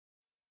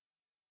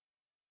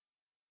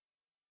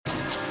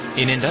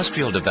In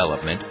industrial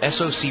development,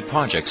 SOC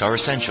projects are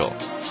essential,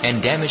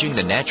 and damaging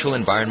the natural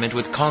environment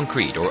with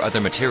concrete or other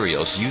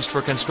materials used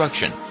for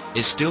construction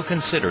is still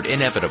considered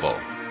inevitable.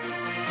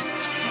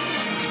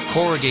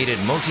 Corrugated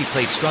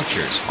multi-plate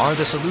structures are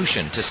the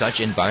solution to such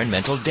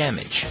environmental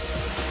damage.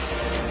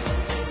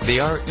 They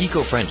are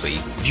eco-friendly,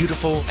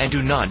 beautiful, and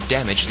do not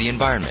damage the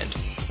environment.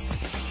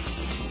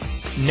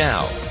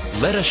 Now,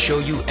 let us show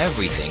you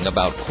everything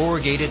about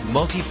corrugated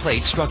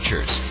multi-plate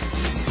structures.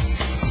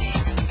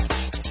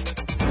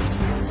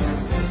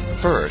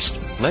 First,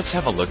 let's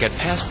have a look at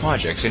past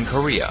projects in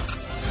Korea.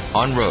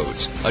 On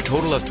roads, a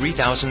total of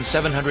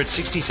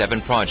 3,767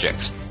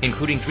 projects,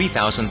 including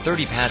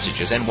 3,030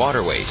 passages and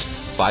waterways,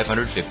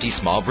 550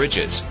 small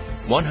bridges,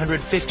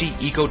 150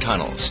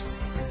 eco-tunnels.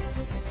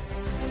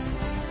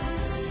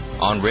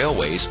 On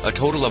railways, a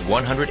total of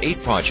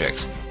 108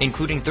 projects,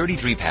 including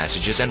 33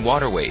 passages and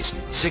waterways,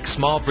 6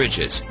 small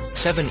bridges,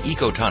 7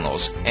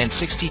 eco-tunnels, and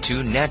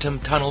 62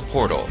 Natum tunnel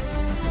portal.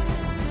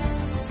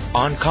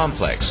 On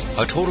complex,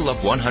 a total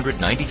of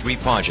 193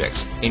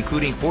 projects,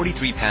 including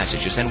 43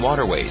 passages and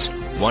waterways,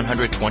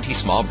 120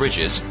 small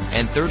bridges,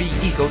 and 30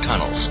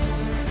 eco-tunnels.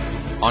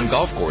 On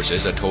golf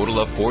courses, a total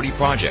of 40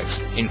 projects,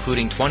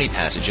 including 20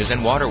 passages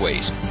and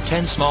waterways,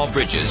 10 small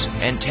bridges,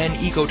 and 10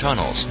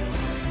 eco-tunnels.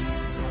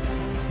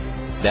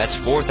 That's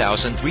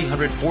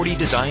 4,340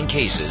 design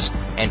cases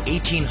and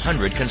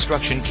 1,800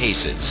 construction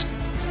cases.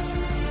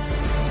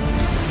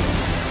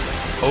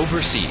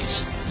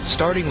 Overseas,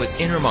 starting with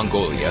Inner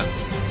Mongolia,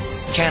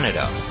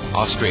 Canada,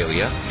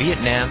 Australia,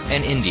 Vietnam,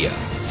 and India,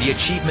 the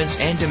achievements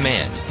and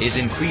demand is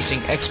increasing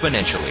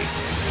exponentially.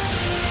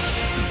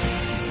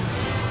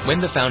 When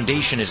the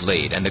foundation is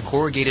laid and the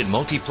corrugated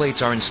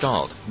multi-plates are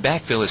installed,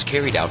 backfill is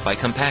carried out by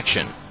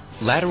compaction.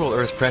 Lateral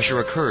earth pressure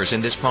occurs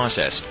in this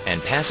process,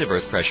 and passive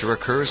earth pressure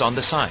occurs on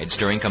the sides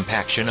during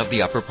compaction of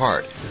the upper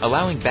part,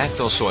 allowing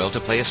backfill soil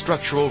to play a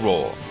structural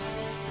role.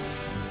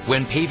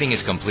 When paving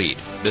is complete,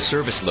 the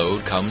service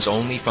load comes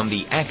only from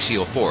the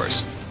axial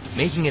force,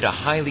 making it a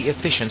highly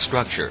efficient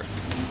structure.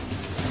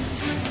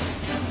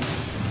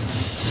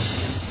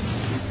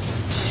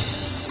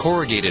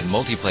 Corrugated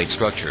multi-plate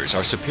structures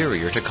are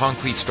superior to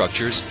concrete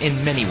structures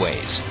in many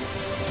ways.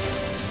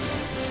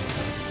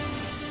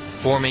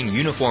 Forming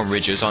uniform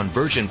ridges on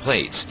virgin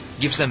plates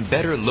gives them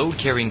better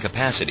load-carrying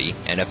capacity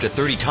and up to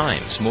 30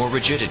 times more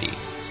rigidity.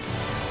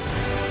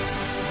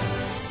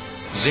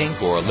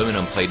 Zinc or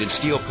aluminum-plated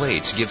steel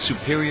plates give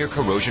superior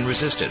corrosion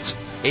resistance,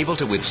 able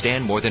to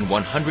withstand more than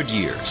 100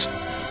 years.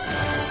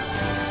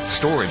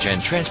 Storage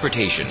and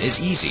transportation is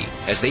easy,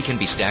 as they can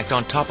be stacked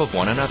on top of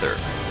one another.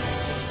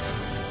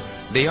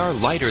 They are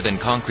lighter than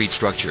concrete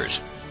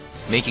structures,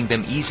 making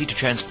them easy to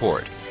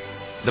transport.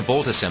 The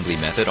bolt assembly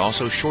method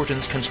also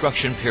shortens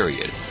construction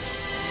period.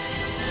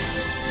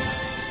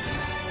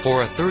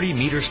 For a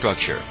 30-meter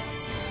structure,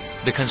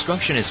 the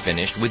construction is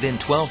finished within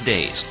 12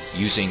 days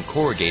using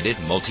corrugated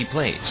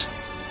multi-plates.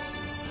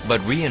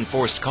 But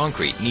reinforced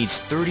concrete needs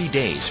 30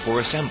 days for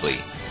assembly,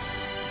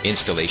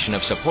 installation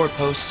of support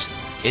posts,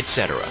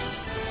 etc.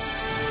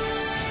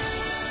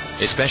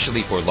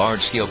 Especially for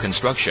large-scale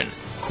construction,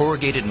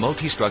 corrugated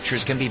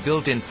multi-structures can be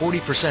built in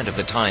 40% of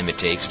the time it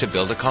takes to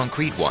build a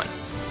concrete one,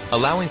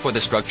 allowing for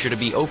the structure to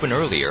be open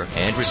earlier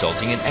and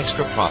resulting in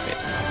extra profit.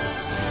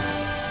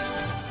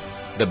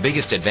 The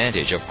biggest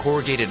advantage of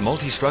corrugated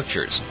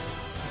multi-structures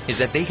is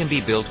that they can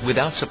be built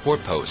without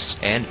support posts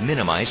and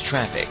minimize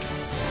traffic.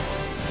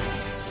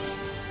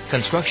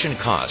 Construction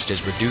cost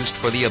is reduced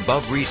for the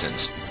above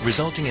reasons,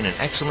 resulting in an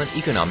excellent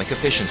economic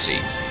efficiency.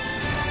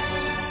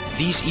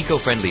 These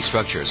eco-friendly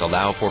structures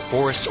allow for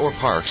forests or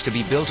parks to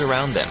be built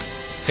around them,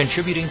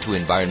 contributing to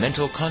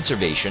environmental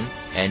conservation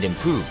and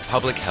improved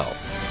public health.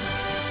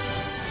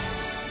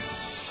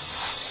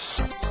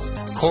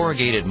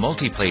 Corrugated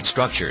multi-plate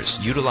structures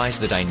utilize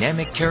the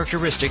dynamic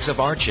characteristics of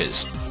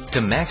arches to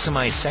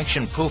maximize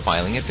section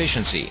profiling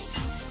efficiency,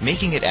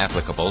 making it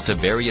applicable to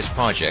various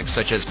projects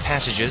such as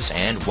passages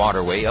and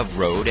waterway of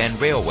road and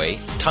railway,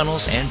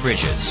 tunnels and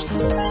bridges.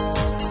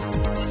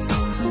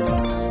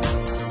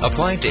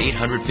 Applied to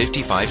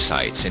 855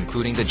 sites,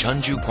 including the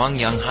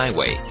Jeonju-Gwangyang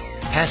Highway,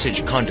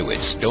 passage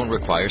conduits don't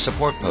require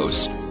support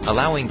posts,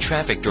 allowing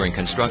traffic during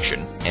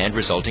construction and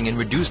resulting in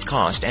reduced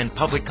cost and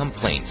public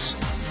complaints.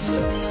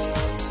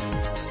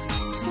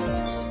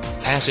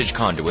 Passage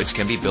conduits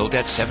can be built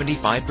at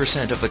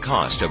 75% of the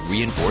cost of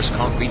reinforced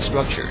concrete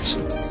structures.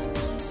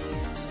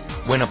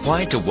 When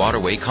applied to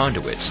waterway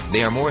conduits,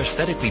 they are more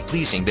aesthetically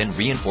pleasing than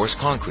reinforced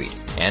concrete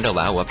and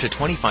allow up to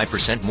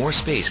 25% more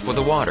space for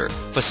the water,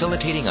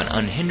 facilitating an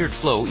unhindered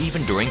flow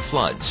even during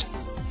floods.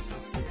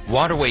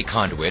 Waterway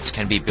conduits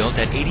can be built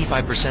at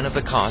 85% of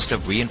the cost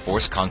of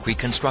reinforced concrete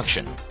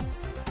construction.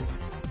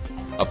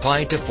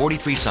 Applied to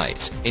 43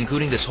 sites,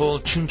 including this whole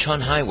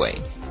Chuncheon Highway,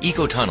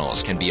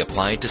 eco-tunnels can be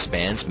applied to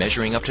spans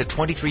measuring up to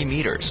 23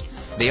 meters.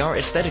 They are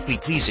aesthetically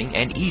pleasing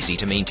and easy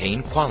to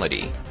maintain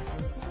quality.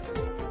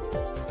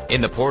 In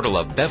the portal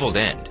of beveled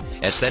end,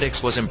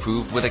 aesthetics was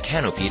improved with a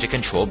canopy to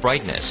control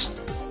brightness.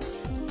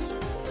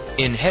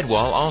 In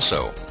headwall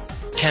also,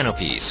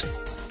 canopies,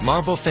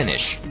 marble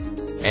finish,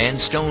 and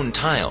stone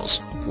tiles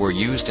were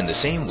used in the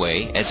same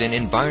way as in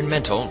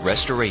environmental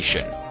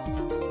restoration.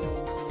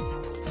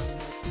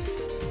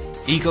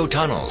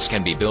 Eco-tunnels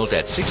can be built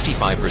at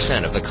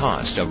 65% of the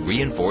cost of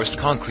reinforced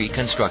concrete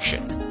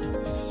construction.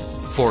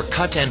 For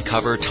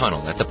cut-and-cover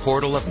tunnel at the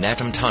portal of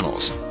Natam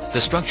tunnels,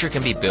 the structure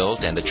can be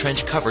built and the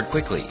trench covered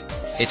quickly.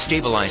 It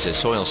stabilizes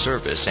soil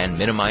surface and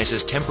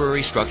minimizes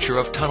temporary structure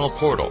of tunnel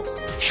portal,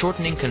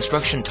 shortening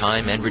construction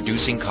time and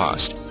reducing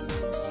cost.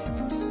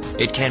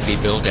 It can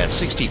be built at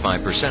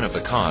 65% of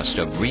the cost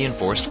of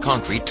reinforced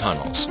concrete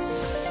tunnels.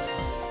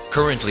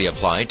 Currently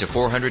applied to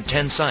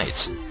 410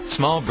 sites,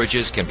 small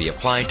bridges can be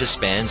applied to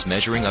spans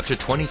measuring up to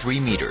 23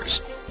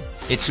 meters.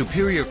 Its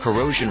superior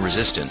corrosion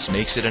resistance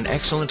makes it an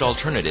excellent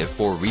alternative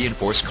for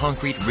reinforced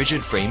concrete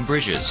rigid frame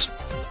bridges.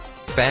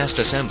 Fast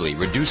assembly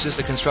reduces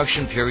the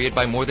construction period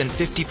by more than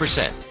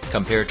 50%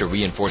 compared to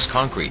reinforced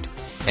concrete,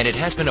 and it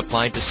has been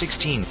applied to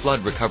 16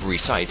 flood recovery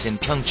sites in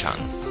Pyeongchang.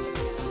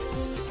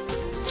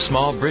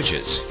 Small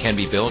bridges can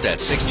be built at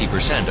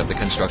 60% of the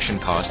construction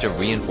cost of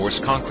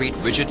reinforced concrete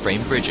rigid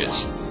frame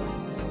bridges.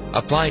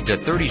 Applied to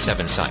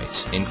 37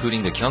 sites,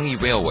 including the Gyeonggi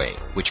Railway,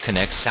 which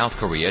connects South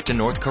Korea to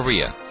North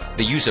Korea,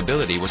 the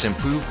usability was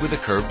improved with a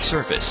curved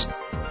surface.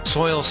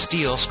 Soil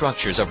steel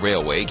structures of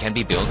railway can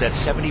be built at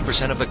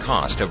 70% of the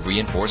cost of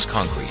reinforced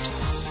concrete.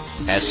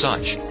 As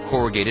such,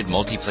 corrugated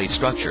multi-plate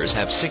structures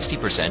have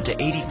 60% to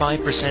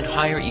 85%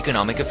 higher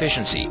economic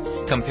efficiency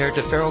compared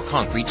to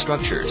ferroconcrete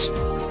structures.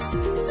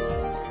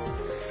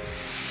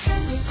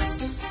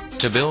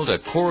 To build a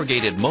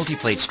corrugated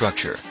multi-plate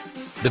structure,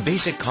 the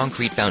basic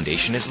concrete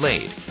foundation is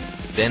laid.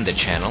 Then the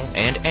channel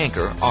and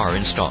anchor are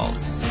installed.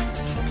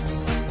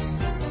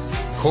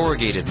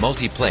 Corrugated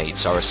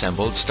multi-plates are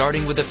assembled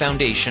starting with the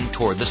foundation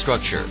toward the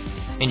structure,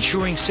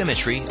 ensuring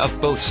symmetry of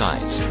both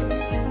sides.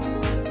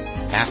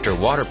 After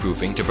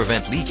waterproofing to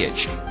prevent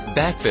leakage,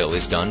 backfill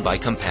is done by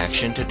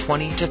compaction to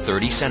 20 to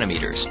 30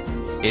 centimeters.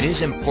 It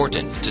is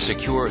important to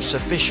secure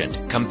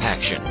sufficient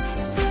compaction.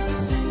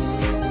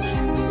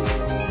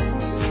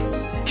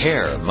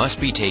 Care must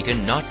be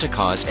taken not to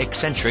cause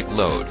eccentric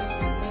load.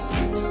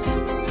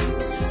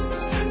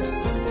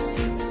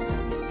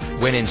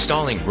 When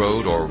installing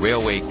road or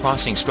railway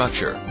crossing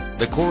structure,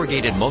 the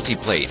corrugated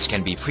multi-plates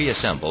can be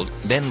pre-assembled,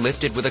 then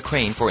lifted with a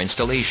crane for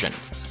installation.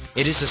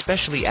 It is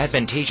especially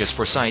advantageous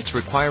for sites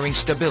requiring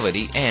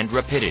stability and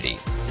rapidity.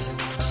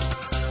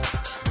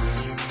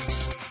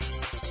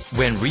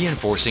 When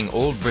reinforcing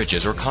old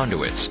bridges or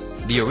conduits,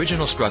 the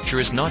original structure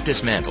is not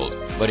dismantled,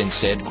 but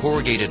instead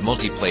corrugated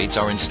multi-plates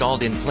are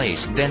installed in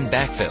place, then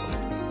backfilled.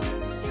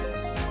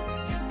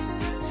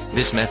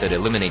 This method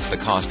eliminates the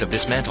cost of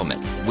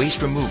dismantlement,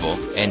 waste removal,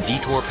 and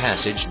detour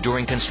passage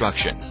during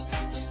construction.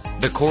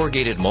 The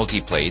corrugated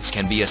multi-plates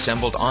can be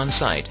assembled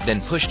on-site,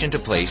 then pushed into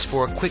place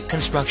for a quick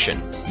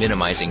construction,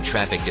 minimizing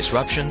traffic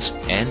disruptions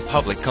and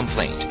public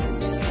complaint.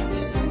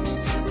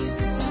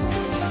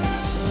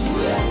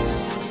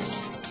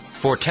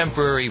 For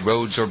temporary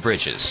roads or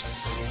bridges,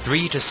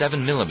 3 to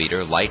 7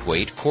 millimeter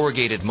lightweight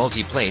corrugated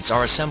multi-plates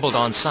are assembled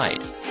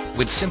on-site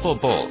with simple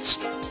bolts,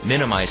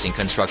 minimizing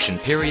construction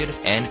period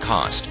and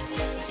cost.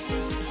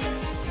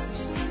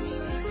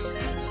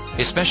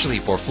 Especially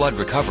for flood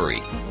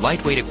recovery,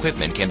 lightweight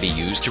equipment can be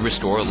used to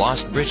restore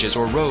lost bridges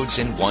or roads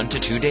in 1 to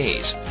 2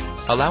 days,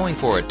 allowing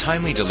for a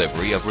timely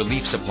delivery of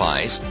relief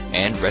supplies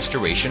and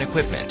restoration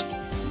equipment.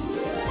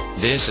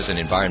 This is an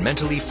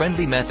environmentally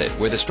friendly method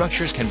where the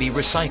structures can be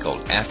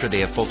recycled after they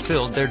have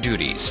fulfilled their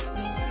duties.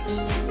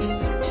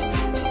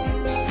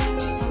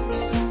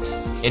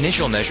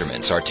 Initial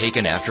measurements are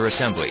taken after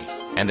assembly,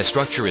 and the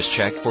structure is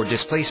checked for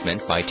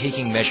displacement by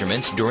taking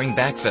measurements during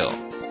backfill.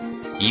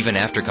 Even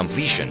after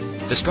completion,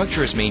 the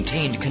structure is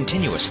maintained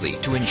continuously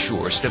to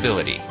ensure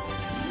stability.